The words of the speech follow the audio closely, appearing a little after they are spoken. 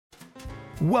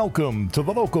Welcome to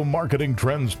the Local Marketing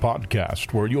Trends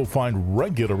Podcast, where you'll find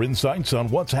regular insights on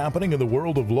what's happening in the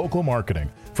world of local marketing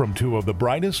from two of the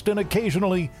brightest and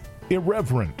occasionally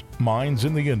irreverent minds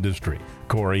in the industry,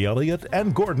 Corey Elliott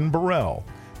and Gordon Borrell.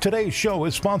 Today's show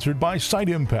is sponsored by Site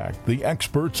Impact, the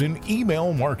experts in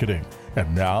email marketing.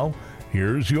 And now,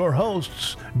 here's your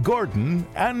hosts, Gordon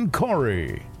and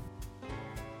Corey.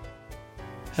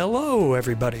 Hello,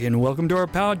 everybody, and welcome to our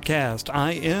podcast.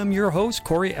 I am your host,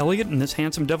 Corey Elliott, and this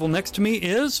handsome devil next to me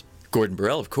is... Gordon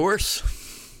Borrell, of course.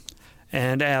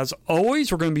 And as always,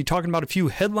 we're going to be talking about a few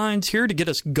headlines here to get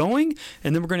us going,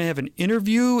 and then we're going to have an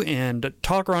interview and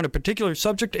talk around a particular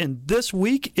subject, and this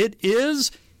week it is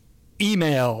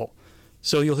email.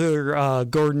 So you'll hear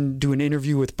Gordon do an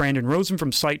interview with Brandon Rosen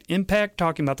from Site Impact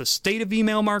talking about the state of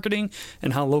email marketing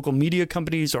and how local media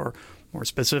companies are... More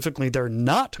specifically, they're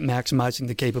not maximizing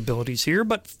the capabilities here.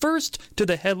 But first, to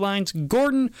the headlines.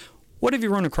 Gordon, what have you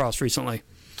run across recently?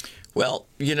 Well,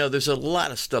 you know, there's a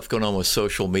lot of stuff going on with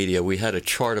social media. We had a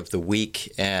chart of the week,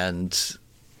 and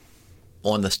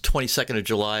on the 22nd of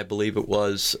July, I believe it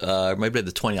was, maybe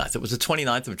the 29th. It was the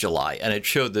 29th of July, and it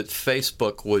showed that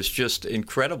Facebook was just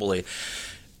incredibly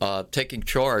taking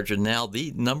charge, and now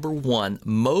the number one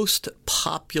most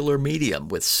popular medium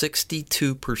with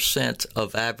 62%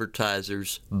 of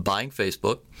advertisers buying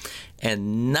Facebook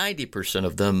and 90%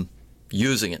 of them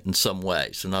using it in some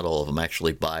way. So not all of them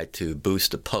actually buy to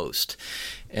boost a post.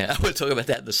 And I want to talk about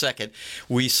that in a second.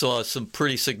 We saw some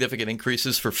pretty significant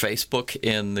increases for Facebook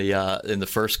in the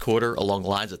first quarter along the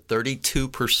lines of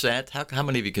 32%. How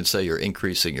many of you can say you're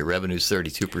increasing your revenues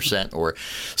 32% or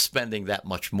spending that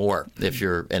much more if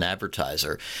you're an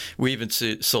advertiser? We even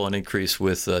saw an increase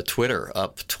with Twitter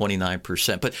up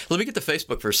 29%. But let me get to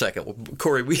Facebook for a second.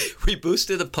 Corey, we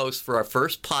boosted a post for our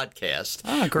first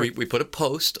podcast. Great. We put a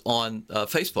post on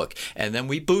Facebook, and then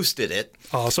we boosted it.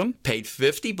 Awesome. Paid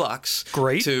 $50.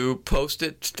 Great. To post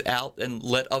it out and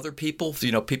let other people,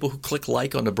 people who click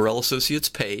like on the Borrell Associates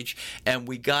page, and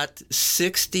we got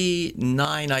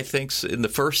 69, I think, in the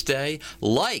first day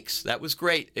likes. That was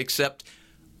great, except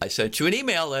I sent you an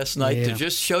email last night to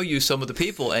just show you some of the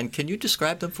people, and can you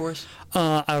describe them for us?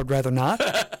 I would rather not.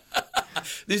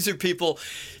 These are people,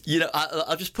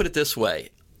 I'll just put it this way.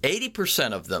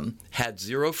 80% of them had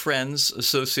zero friends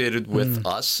associated with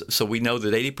us, so we know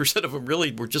that 80% of them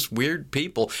really were just weird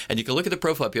people. And you can look at the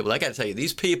profile people. I got to tell you,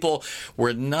 these people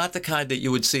were not the kind that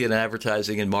you would see at an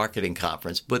advertising and marketing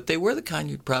conference, but they were the kind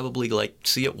you'd probably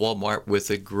see at Walmart with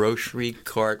a grocery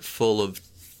cart full of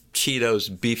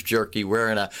Cheetos, beef jerky,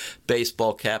 wearing a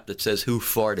baseball cap that says "Who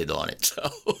farted" on it. So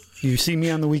you see me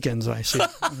on the weekends, I see.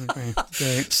 Okay.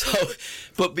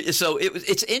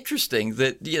 It's interesting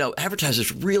that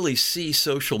advertisers really see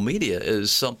social media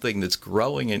as something that's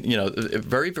growing and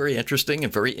very, very interesting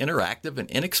and very interactive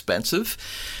and inexpensive,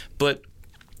 but.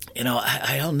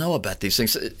 I don't know about these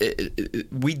things.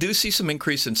 We do see some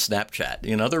increase in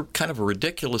Snapchat. They're kind of a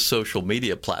ridiculous social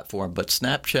media platform, but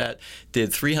Snapchat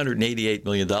did $388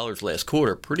 million last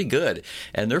quarter. Pretty good.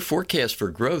 And their forecast for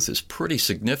growth is pretty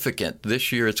significant.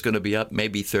 This year it's going to be up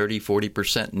maybe 30,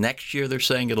 40%. Next year they're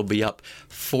saying it'll be up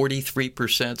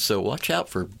 43%. So watch out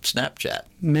for Snapchat.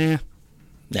 Meh.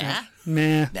 Nah?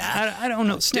 Meh. Nah. I don't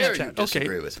know. Snapchat. Dare you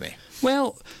disagree with me.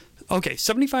 Well... Okay,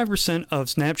 75% of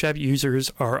Snapchat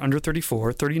users are under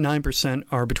 34, 39%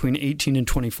 are between 18 and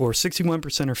 24,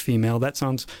 61% are female. That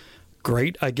sounds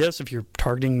great, I guess, if you're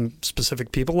targeting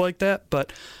specific people like that,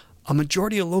 but a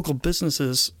majority of local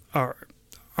businesses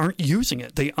aren't using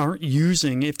it. They aren't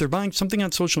using, if they're buying something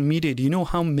on social media, do you know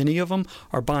how many of them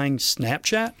are buying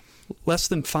Snapchat? Less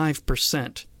than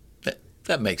 5%.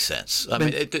 That makes sense. I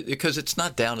mean, because it's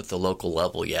not down at the local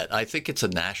level yet. I think it's a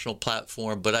national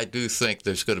platform, but I do think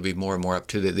there's going to be more and more up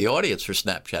to the audience for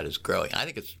Snapchat is growing. I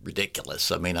think it's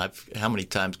ridiculous. I mean, how many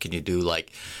times can you do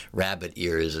rabbit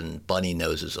ears and bunny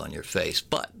noses on your face?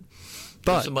 But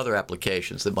there's some other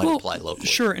applications that might apply locally.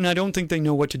 Sure, and I don't think they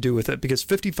know what to do with it because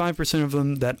 55% of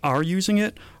them that are using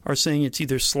it are saying it's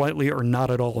either slightly or not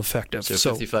at all effective.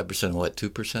 So 55% what,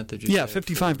 2% did you say? Yeah,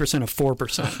 55% of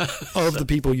 4% of the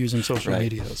people using social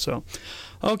media. So,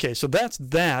 okay, so that's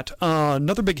that.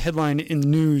 Another big headline in the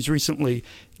news recently,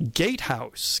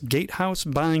 Gatehouse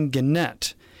buying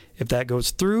Gannett. If that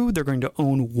goes through, they're going to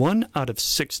own 1 out of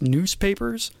 6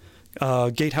 newspapers.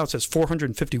 Gatehouse has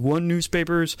 451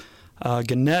 newspapers.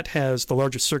 Gannett has the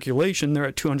largest circulation. They're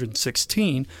at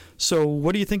 216. So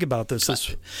what do you think about this?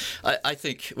 I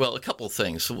think, well, a couple of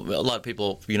things. A lot of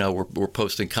people, were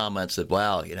posting comments that,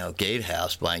 wow,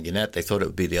 Gatehouse buying Gannett, they thought it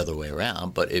would be the other way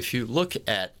around. But if you look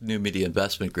at New Media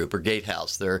Investment Group or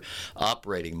Gatehouse, their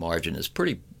operating margin is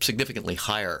pretty significantly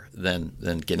higher than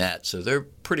Gannett. So they're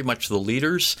pretty much the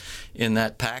leaders in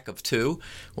that pack of two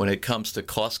when it comes to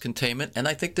cost containment. And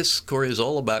I think this story is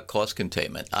all about cost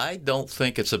containment. I don't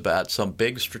think it's about some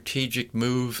big strategic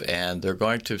move and they're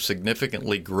going to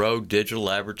significantly grow digital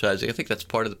advertising. I think that's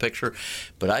part of the picture.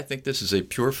 But I think this is a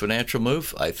pure financial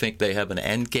move. I think they have an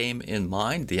end game in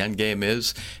mind. The end game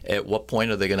is, at what point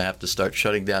are they going to have to start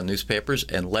shutting down newspapers?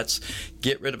 And let's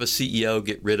get rid of a CEO,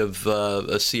 get rid of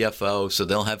a CFO, so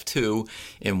they'll have two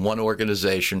in one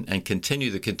organization and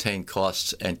continue to contain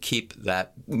costs and keep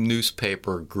that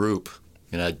newspaper group,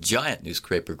 a giant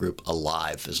newspaper group,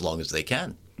 alive as long as they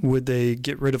can. Would they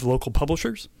get rid of local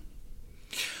publishers?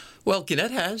 Well, Gannett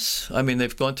has. I mean,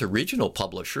 they've gone to regional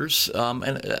publishers,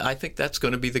 and I think that's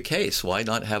going to be the case. Why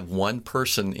not have one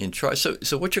person in charge?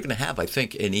 So what you're going to have, I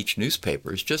think, in each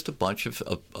newspaper is just a bunch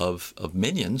of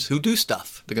minions who do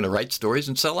stuff. They're going to write stories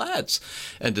and sell ads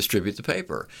and distribute the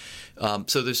paper.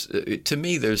 So to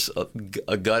me, there's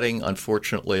a gutting,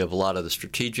 unfortunately, of a lot of the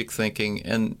strategic thinking,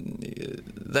 and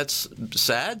that's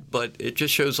sad, but it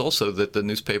just shows also that the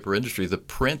newspaper industry, the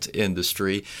print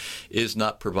industry, is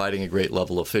not providing a great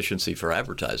level of efficiency for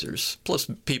advertisers. Plus,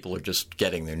 people are just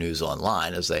getting their news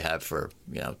online, as they have for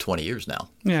 20 years now.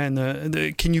 Yeah,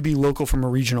 and can you be local from a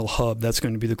regional hub? That's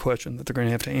going to be the question that they're going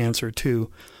to have to answer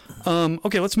too.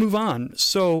 Okay, let's move on.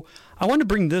 So I want to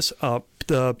bring this up.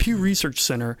 The Pew Research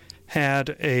Center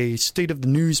had a State of the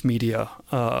News Media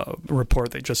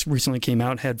report that just recently came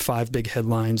out, had 5 big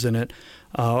headlines in it.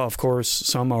 Of course,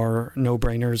 some are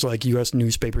no-brainers, like U.S.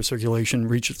 newspaper circulation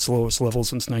reached its lowest level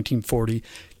since 1940.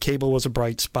 Cable was a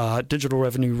bright spot. Digital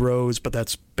revenue rose, but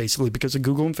that's basically because of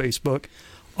Google and Facebook.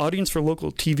 Audience for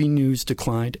local TV news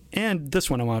declined. And this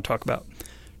one I want to talk about.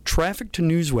 Traffic to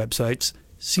news websites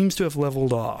seems to have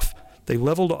leveled off. They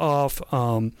leveled off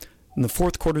in the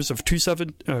fourth quarters of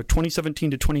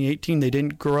 2017 to 2018. They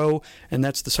didn't grow, and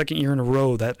that's the second year in a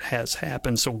row that has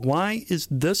happened. So why is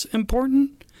this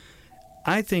important?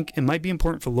 I think it might be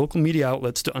important for local media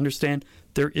outlets to understand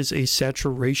there is a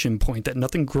saturation point, that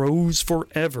nothing grows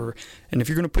forever. And if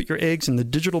you're going to put your eggs in the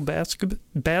digital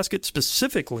basket,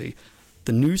 specifically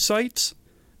the news sites,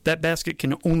 that basket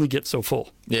can only get so full.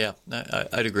 Yeah,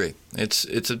 I'd agree.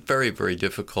 It's a very, very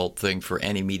difficult thing for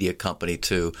any media company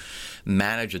to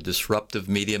manage a disruptive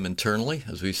medium internally.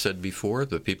 As we said before,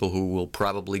 the people who will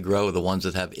probably grow are the ones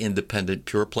that have independent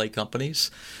pure play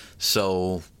companies.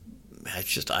 So I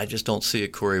just don't see it,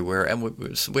 Corey, where. And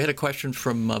we had a question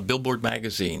from Billboard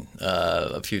magazine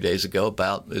a few days ago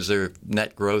about, is there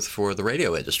net growth for the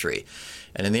radio industry?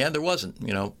 And in the end, there wasn't.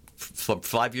 From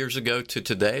 5 years ago to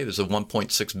today, there's a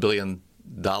 $1.6 billion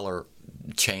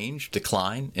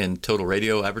decline in total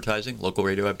radio advertising, local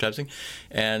radio advertising,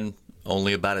 and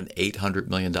only about an $800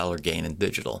 million gain in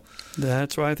digital.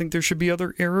 That's why I think there should be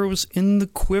other arrows in the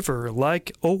quiver,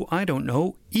 like,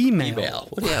 email. Email.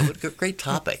 Well, yeah, what a great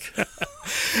topic.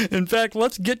 In fact,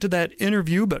 let's get to that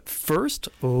interview, but first,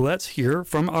 let's hear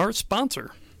from our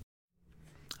sponsor.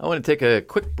 I want to take a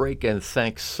quick break and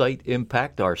thank Site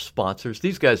Impact, our sponsors.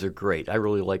 These guys are great. I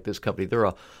really like this company. They're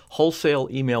a wholesale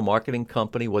email marketing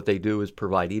company. What they do is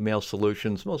provide email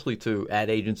solutions, mostly to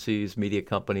ad agencies, media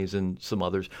companies, and some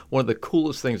others. One of the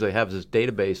coolest things they have is this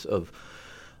database of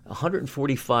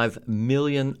 145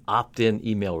 million opt-in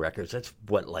email records. That's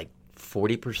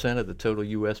 40% of the total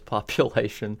U.S.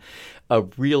 population. A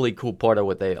really cool part of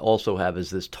what they also have is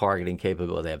this targeting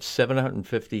capability. They have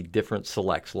 750 different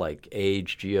selects like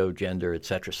age, geo, gender,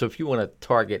 etc. So if you want to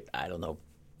target,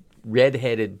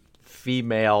 redheaded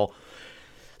female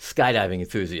skydiving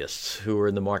enthusiasts who are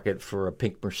in the market for a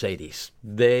pink Mercedes,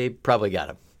 they probably got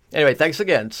them. Anyway, thanks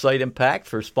again, Site Impact,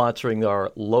 for sponsoring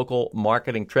our Local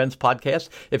Marketing Trends podcast.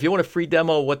 If you want a free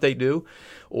demo of what they do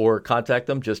or contact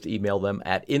them, just email them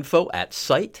at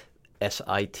info@site,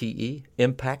 S-I-T-E,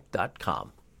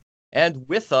 impact.com. And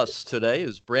with us today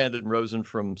is Brandon Rosen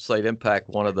from Site Impact,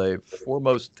 one of the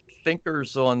foremost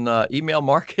thinkers on email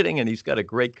marketing, and he's got a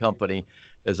great company,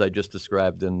 as I just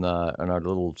described in our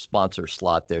little sponsor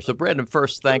slot there. So, Brandon,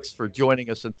 first, thanks for joining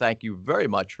us, and thank you very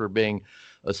much for being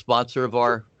a sponsor of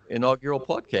our inaugural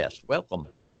podcast. Welcome.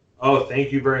 Oh,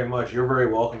 thank you very much. You're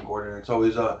very welcome, Gordon. It's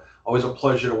always a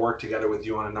pleasure to work together with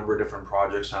you on a number of different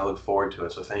projects, and I look forward to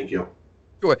it. So thank you.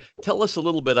 Sure. Tell us a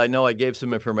little bit. I know I gave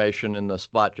some information in the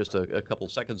spot just a couple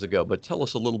seconds ago, but tell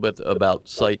us a little bit about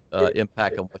Site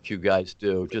Impact and what you guys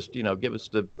do. Just, give us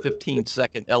the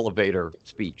 15-second elevator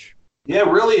speech. Yeah,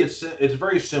 really, it's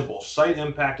very simple. Site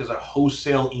Impact is a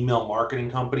wholesale email marketing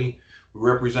company. We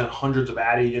represent hundreds of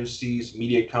ad agencies,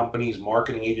 media companies,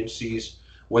 marketing agencies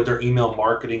with their email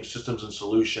marketing systems and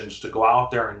solutions to go out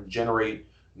there and generate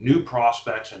new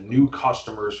prospects and new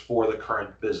customers for the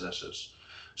current businesses.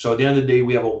 So at the end of the day,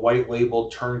 we have a white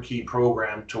labeled turnkey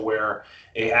program to where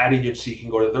a ad agency can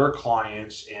go to their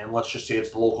clients, and let's just say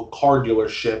it's the local car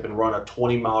dealership, and run a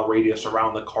 20-mile radius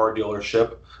around the car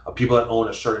dealership of people that own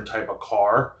a certain type of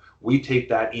car. We take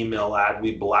that email ad,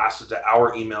 we blast it to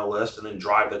our email list, and then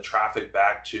drive the traffic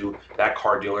back to that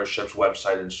car dealership's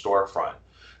website and storefront.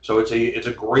 So it's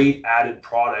a great added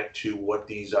product to what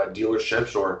these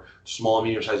dealerships or small and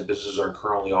medium-sized businesses are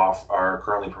currently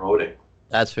promoting.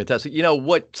 That's fantastic. You know,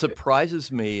 what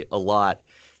surprises me a lot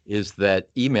is that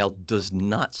email does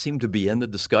not seem to be in the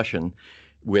discussion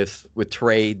with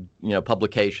trade,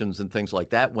 publications and things like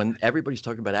that. When everybody's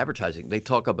talking about advertising, they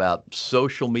talk about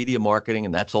social media marketing,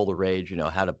 and that's all the rage,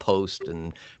 how to post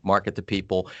and market to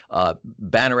people.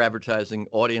 Banner advertising,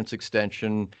 audience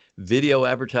extension, video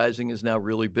advertising is now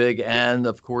really big. And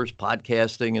of course,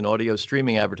 podcasting and audio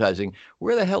streaming advertising.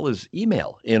 Where the hell is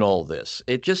email in all this?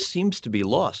 It just seems to be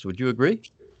lost. Would you agree?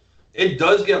 It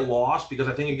does get lost because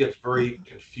I think it gets very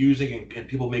confusing, and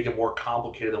people make it more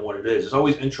complicated than what it is. It's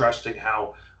always interesting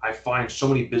how I find so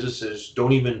many businesses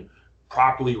don't even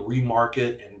properly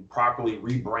remarket and properly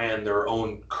rebrand their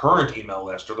own current email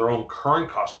list or their own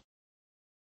current customer.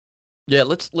 Yeah,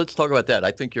 let's talk about that.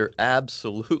 I think you're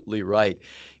absolutely right.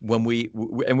 When we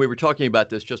were talking about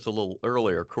this just a little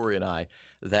earlier, Corey and I,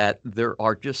 that there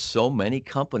are just so many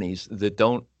companies that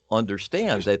don't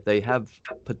understand that they have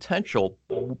potential,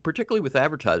 particularly with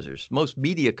advertisers. Most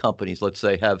media companies, let's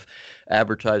say, have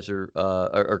advertiser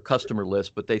or customer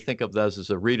lists, but they think of those as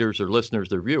their readers or listeners,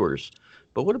 their viewers.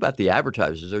 But what about the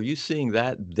advertisers? Are you seeing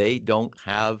that they don't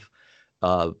have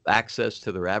access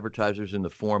to their advertisers in the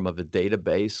form of a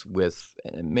database with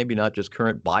maybe not just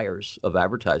current buyers of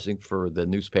advertising for the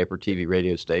newspaper, TV,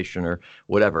 radio station, or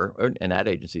whatever, and ad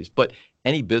agencies, but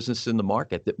any business in the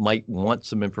market that might want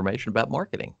some information about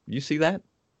marketing? You see that?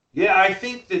 Yeah, I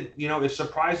think that, it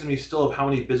surprises me still of how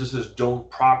many businesses don't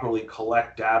properly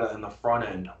collect data in the front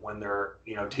end when they're,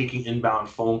 taking inbound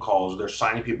phone calls, they're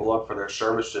signing people up for their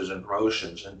services and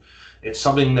promotions. And it's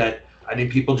something that I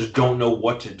think people just don't know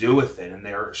what to do with it, and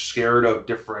they're scared of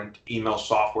different email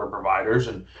software providers,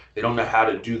 and they don't know how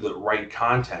to do the right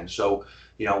content. So,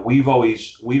 we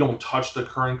don't touch the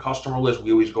current customer list.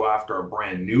 We always go after a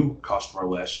brand new customer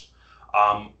list.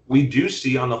 We do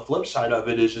see on the flip side of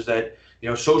it is that,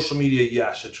 social media,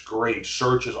 yes, it's great.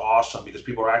 Search is awesome because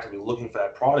people are actively looking for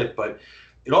that product, but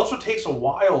it also takes a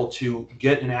while to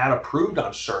get an ad approved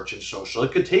on search and social.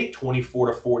 It could take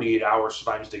 24 to 48 hours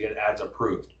sometimes to get ads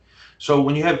approved. So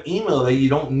when you have email, you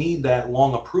don't need that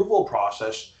long approval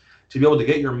process to be able to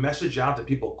get your message out to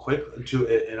people quick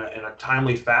in a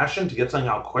timely fashion, to get something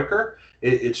out quicker.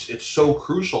 It's so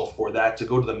crucial for that to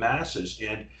go to the masses.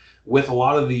 And with a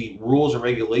lot of the rules and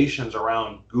regulations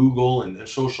around Google and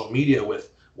social media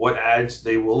with what ads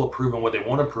they will approve and what they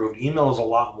won't approve, email is a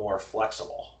lot more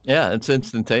flexible. Yeah, it's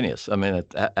instantaneous. I mean,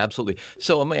 absolutely.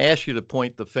 So I'm going to ask you to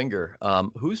point the finger.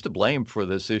 Who's to blame for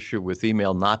this issue with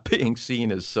email not being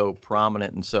seen as so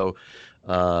prominent and so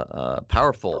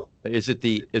powerful? Is it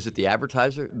the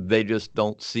advertiser? They just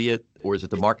don't see it, or is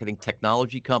it the marketing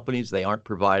technology companies? They aren't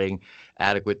providing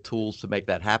adequate tools to make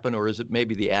that happen, or is it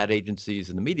maybe the ad agencies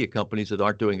and the media companies that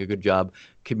aren't doing a good job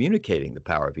communicating the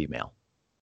power of email?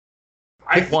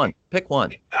 Pick one.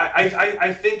 I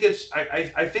think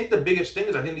the biggest thing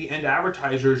is I think the end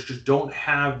advertisers just don't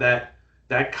have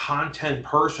that content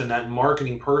person, that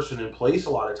marketing person in place a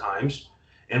lot of times.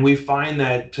 And we find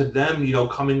that to them,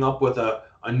 coming up with a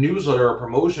newsletter or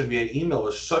promotion via email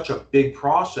is such a big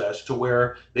process to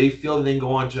where they feel that they can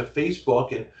go onto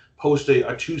Facebook and post a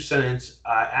 2-sentence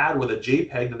ad with a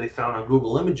JPEG that they found on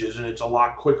Google Images, and it's a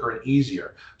lot quicker and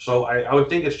easier. So I would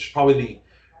think it's just probably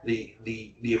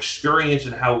the experience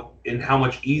and how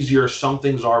much easier some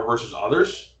things are versus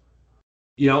others.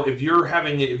 If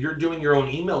you're doing your own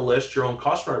email list, your own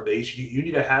customer base, you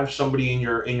need to have somebody in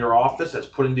your office that's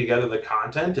putting together the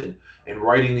content and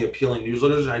writing the appealing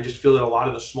newsletters. And I just feel that a lot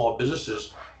of the small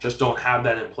businesses just don't have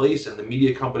that in place, and the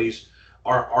media companies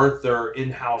aren't their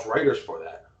in-house writers for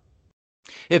that.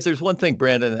 If there's one thing,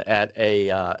 Brandon, at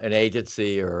an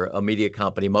agency or a media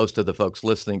company, most of the folks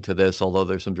listening to this, although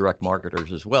there's some direct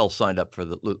marketers as well, signed up for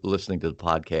listening to the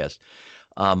podcast.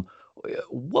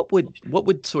 What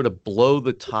would sort of blow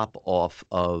the top off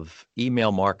of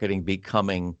email marketing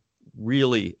becoming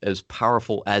really as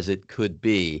powerful as it could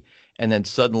be, and then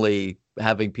suddenly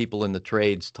having people in the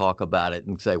trades talk about it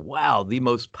and say, wow, the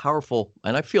most powerful,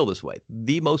 and I feel this way,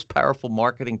 the most powerful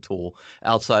marketing tool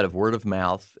outside of word of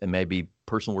mouth and maybe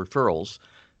personal referrals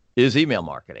is email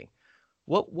marketing.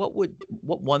 What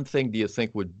one thing do you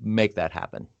think would make that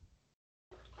happen?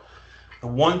 The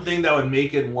one thing that would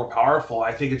make it more powerful,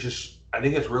 I think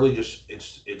it's really just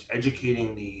it's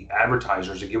educating the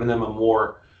advertisers and giving them a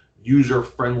more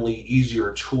user-friendly,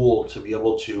 easier tool to be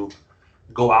able to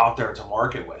go out there to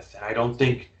market with. And I don't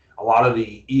think a lot of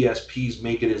the ESPs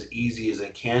make it as easy as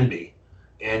it can be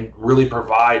and really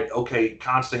provide, okay,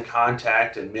 Constant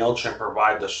Contact and MailChimp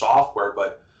provide the software,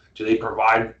 but do they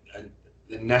provide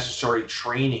the necessary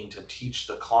training to teach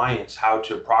the clients how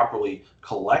to properly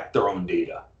collect their own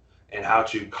data and how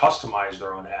to customize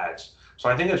their own ads? So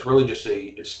I think it's really just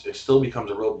it still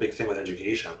becomes a real big thing with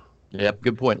education. Yep,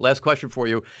 good point. Last question for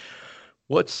you.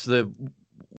 What's the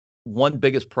one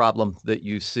biggest problem that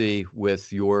you see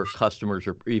with your customers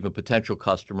or even potential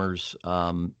customers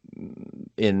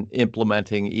in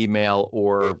implementing email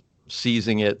or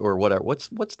seizing it or whatever?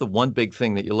 What's the one big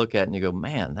thing that you look at and you go,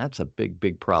 man, that's a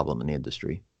big problem in the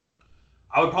industry?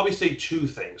 I would probably say two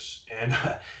things. And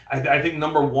I think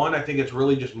number one, I think it's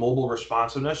really just mobile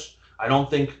responsiveness. I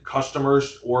don't think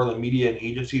customers or the media and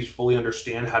agencies fully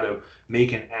understand how to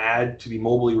make an ad to be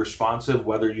mobily responsive,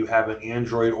 whether you have an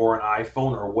Android or an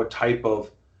iPhone or what type of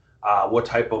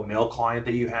mail client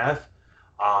that you have.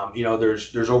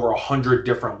 There's over 100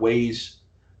 different ways.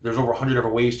 There's over 100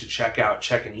 different ways to check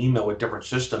an email with different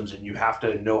systems, and you have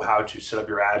to know how to set up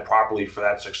your ad properly for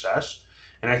that success.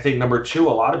 And I think number two, a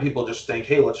lot of people just think,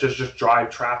 hey, let's just drive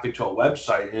traffic to a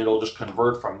website and it'll just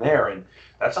convert from there. And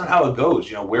that's not how it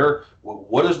goes.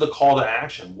 What is the call to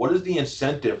action? What is the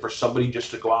incentive for somebody just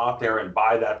to go out there and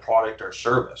buy that product or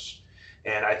service?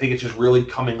 And I think it's just really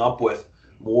coming up with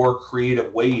more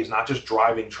creative ways, not just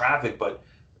driving traffic, but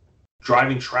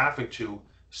driving traffic to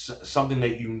something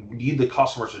that you need the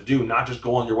customers to do, not just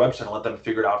go on your website and let them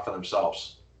figure it out for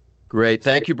themselves. Great.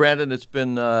 Thank you, Brandon. It's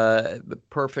been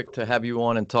perfect to have you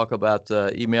on and talk about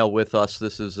email with us.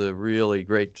 This is a really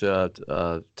great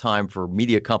time for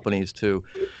media companies to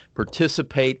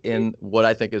participate in what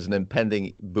I think is an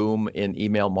impending boom in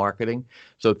email marketing.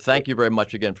 So thank you very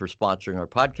much again for sponsoring our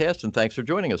podcast, and thanks for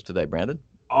joining us today, Brandon.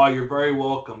 Oh, you're very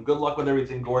welcome. Good luck with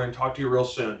everything, Gordon. Talk to you real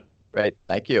soon. Great.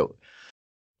 Thank you.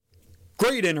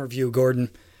 Great interview,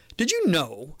 Gordon. Did you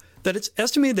know that it's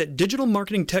estimated that digital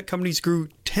marketing tech companies grew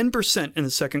 10% in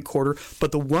the second quarter,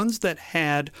 but the ones that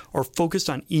had or focused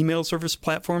on email service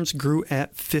platforms grew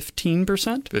at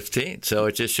 15%? 15. So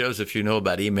it just shows if you know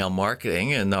about email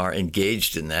marketing and are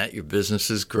engaged in that, your business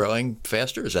is growing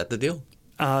faster. Is that the deal?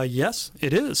 Yes,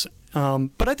 it is.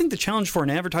 But I think the challenge for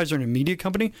an advertiser and a media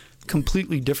company is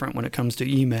completely different when it comes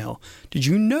to email. Did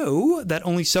you know that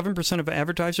only 7% of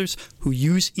advertisers who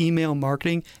use email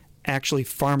marketing actually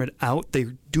farm it out?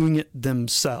 They're doing it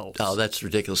themselves. Oh, that's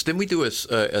ridiculous. Didn't we do a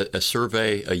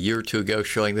survey a year or two ago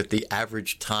showing that the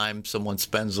average time someone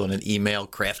spends on an email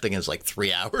crafting is like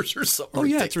 3 hours or something? Oh,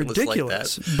 yeah, it's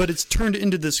ridiculous. Like that. But it's turned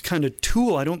into this kind of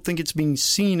tool. I don't think it's being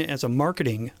seen as a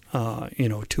marketing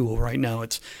tool right now.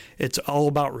 It's all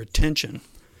about retention.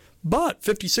 But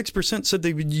 56% said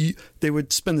they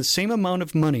would spend the same amount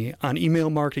of money on email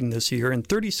marketing this year, and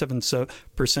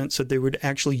 37% said they would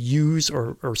actually use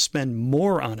or spend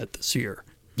more on it this year.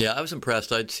 Yeah, I was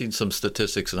impressed. I'd seen some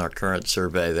statistics in our current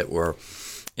survey that were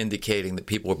indicating that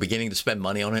people were beginning to spend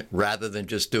money on it rather than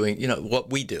just doing, what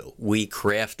we do. We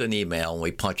craft an email and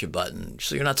we punch a button.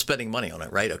 So you're not spending money on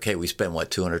it, right? Okay, we spend,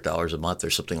 $200 a month or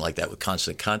something like that with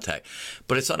Constant Contact.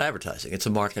 But it's not advertising. It's a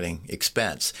marketing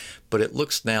expense. But it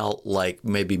looks now like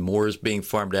maybe more is being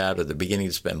farmed out or they're beginning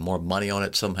to spend more money on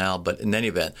it somehow. But in any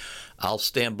event, I'll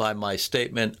stand by my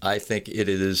statement. I think it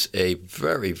is a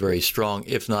very, very strong,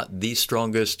 if not the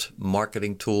strongest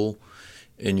marketing tool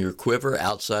in your quiver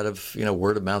outside of,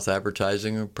 word of mouth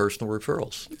advertising or personal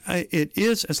referrals. It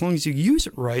is, as long as you use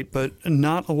it right, but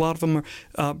not a lot of them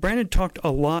are. Brandon talked a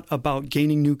lot about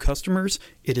gaining new customers.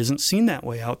 It isn't seen that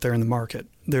way out there in the market.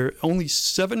 Only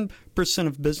 7%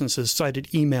 of businesses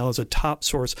cited email as a top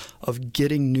source of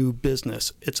getting new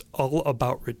business. It's all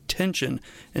about retention.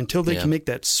 Until they can make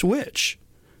that switch,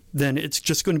 then it's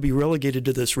just going to be relegated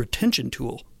to this retention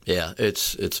tool. Yeah,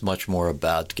 it's much more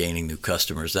about gaining new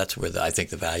customers. That's where I think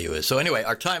the value is. So anyway,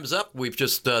 our time's up. We've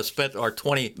just spent our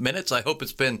 20 minutes. I hope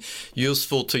it's been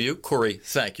useful to you. Corey,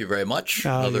 thank you very much.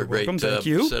 Another great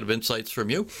set of insights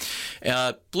from you.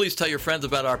 Please tell your friends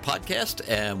about our podcast,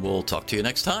 and we'll talk to you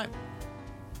next time.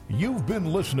 You've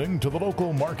been listening to the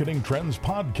Local Marketing Trends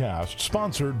Podcast,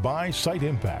 sponsored by Site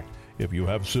Impact. If you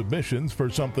have submissions for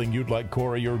something you'd like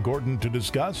Corey or Gordon to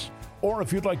discuss, or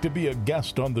if you'd like to be a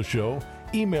guest on the show,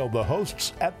 email the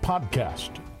hosts at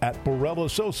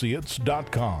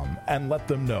podcast@BorrellAssociates.com and let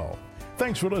them know.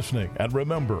 Thanks for listening, and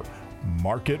remember,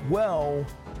 market well